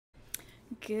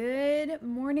Good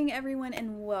morning, everyone,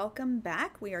 and welcome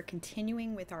back. We are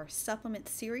continuing with our supplement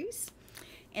series.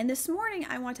 And this morning,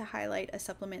 I want to highlight a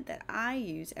supplement that I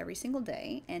use every single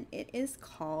day, and it is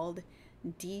called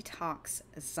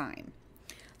Detoxzyme.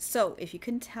 So, if you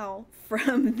couldn't tell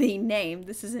from the name,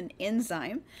 this is an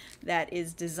enzyme that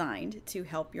is designed to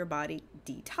help your body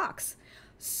detox.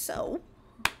 So,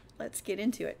 let's get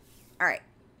into it. All right.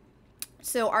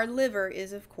 So our liver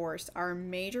is, of course, our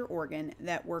major organ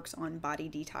that works on body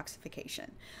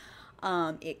detoxification.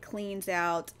 It cleans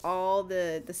out all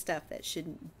the stuff that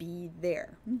shouldn't be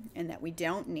there and that we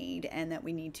don't need and that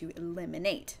we need to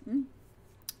eliminate.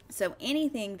 So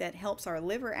anything that helps our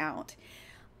liver out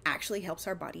actually helps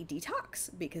our body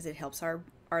detox because it helps our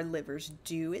livers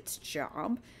do its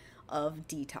job of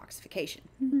detoxification.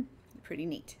 Pretty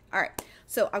neat. All right,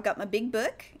 so I've got my big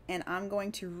book and I'm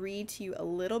going to read to you a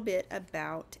little bit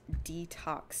about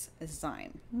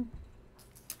Detoxzyme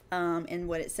and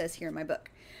what it says here in my book.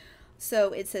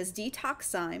 So it says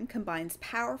Detoxzyme combines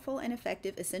powerful and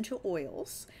effective essential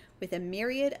oils with a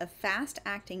myriad of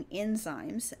fast-acting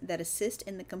enzymes that assist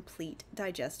in the complete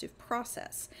digestive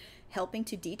process, helping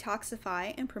to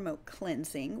detoxify and promote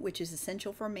cleansing, which is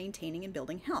essential for maintaining and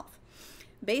building health.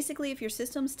 Basically, if your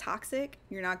system's toxic,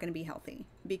 you're not going to be healthy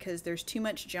because there's too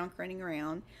much junk running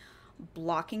around,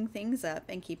 blocking things up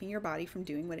and keeping your body from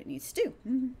doing what it needs to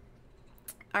do.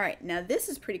 All right, now this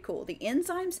is pretty cool. The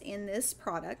enzymes in this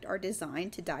product are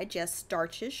designed to digest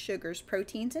starches, sugars,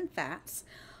 proteins, and fats,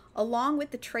 along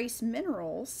with trace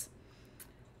minerals,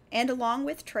 help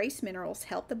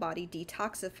the body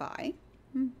detoxify,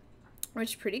 which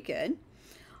is pretty good.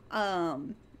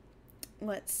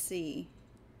 Let's see.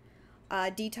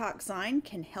 Detoxzyme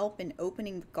can help in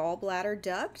opening the gallbladder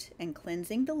duct and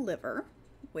cleansing the liver,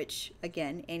 which,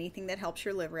 again, anything that helps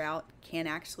your liver out can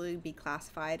actually be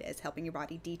classified as helping your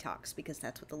body detox because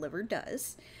that's what the liver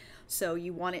does. So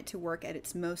you want it to work at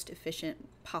its most efficient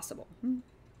possible.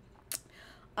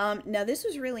 Now, this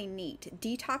was really neat.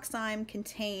 Detoxzyme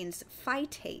contains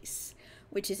phytase,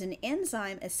 which is an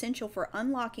enzyme essential for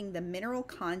unlocking the mineral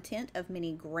content of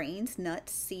many grains,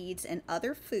 nuts, seeds, and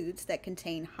other foods that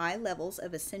contain high levels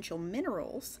of essential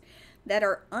minerals that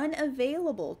are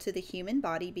unavailable to the human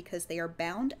body because they are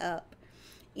bound up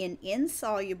in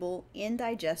insoluble,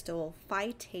 indigestible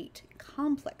phytate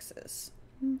complexes.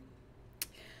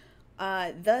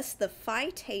 Thus, the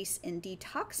phytase in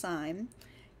Detoxzyme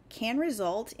can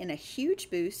result in a huge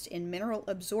boost in mineral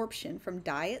absorption from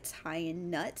diets high in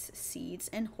nuts, seeds,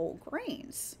 and whole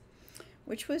grains,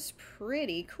 which was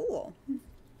pretty cool.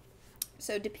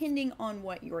 So depending on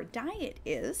what your diet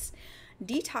is,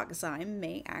 Detoxzyme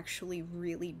may actually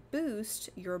really boost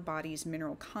your body's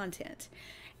mineral content.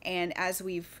 And as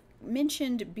we've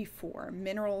mentioned before,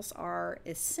 minerals are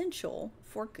essential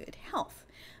for good health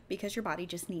because your body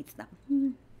just needs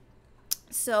them.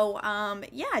 So,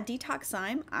 yeah,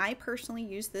 Detoxzyme, I personally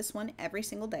use this one every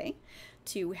single day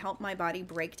to help my body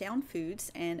break down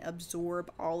foods and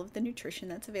absorb all of the nutrition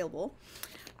that's available.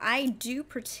 I do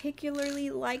particularly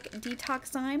like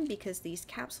Detoxzyme because these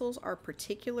capsules are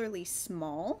particularly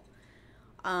small.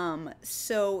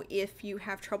 So if you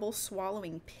have trouble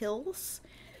swallowing pills,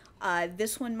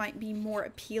 this one might be more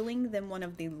appealing than one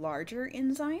of the larger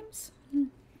enzymes.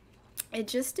 It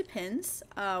just depends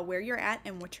where you're at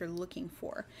and what you're looking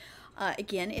for.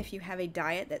 Again, if you have a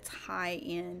diet that's high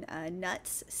in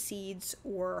nuts, seeds,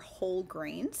 or whole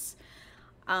grains,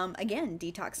 again,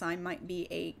 Detoxzyme might be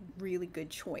a really good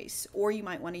choice. Or you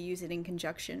might want to use it in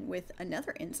conjunction with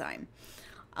another enzyme.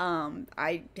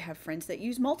 I have friends that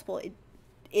use multiple.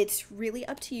 It's really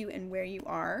up to you and where you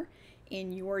are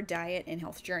in your diet and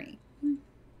health journey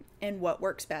and what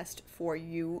works best for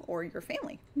you or your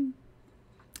family.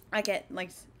 I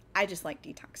just like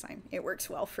Detoxzyme. It works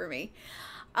well for me.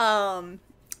 My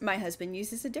husband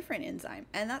uses a different enzyme,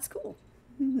 and that's cool.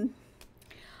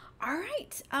 All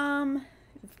right. I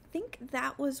think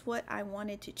that was what I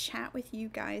wanted to chat with you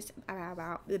guys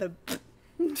about.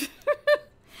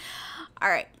 All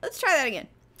right, let's try that again.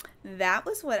 That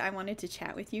was what I wanted to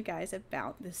chat with you guys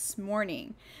about this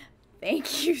morning.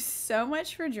 Thank you so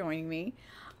much for joining me.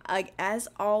 As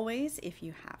always, if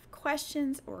you have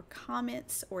questions or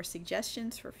comments or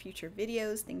suggestions for future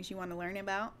videos, things you want to learn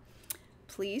about,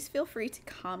 please feel free to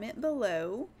comment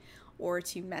below or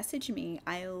to message me.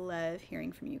 I love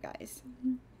hearing from you guys.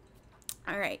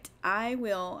 All right, I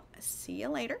will see you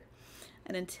later.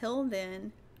 And until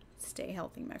then, stay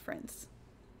healthy, my friends.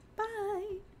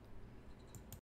 Bye.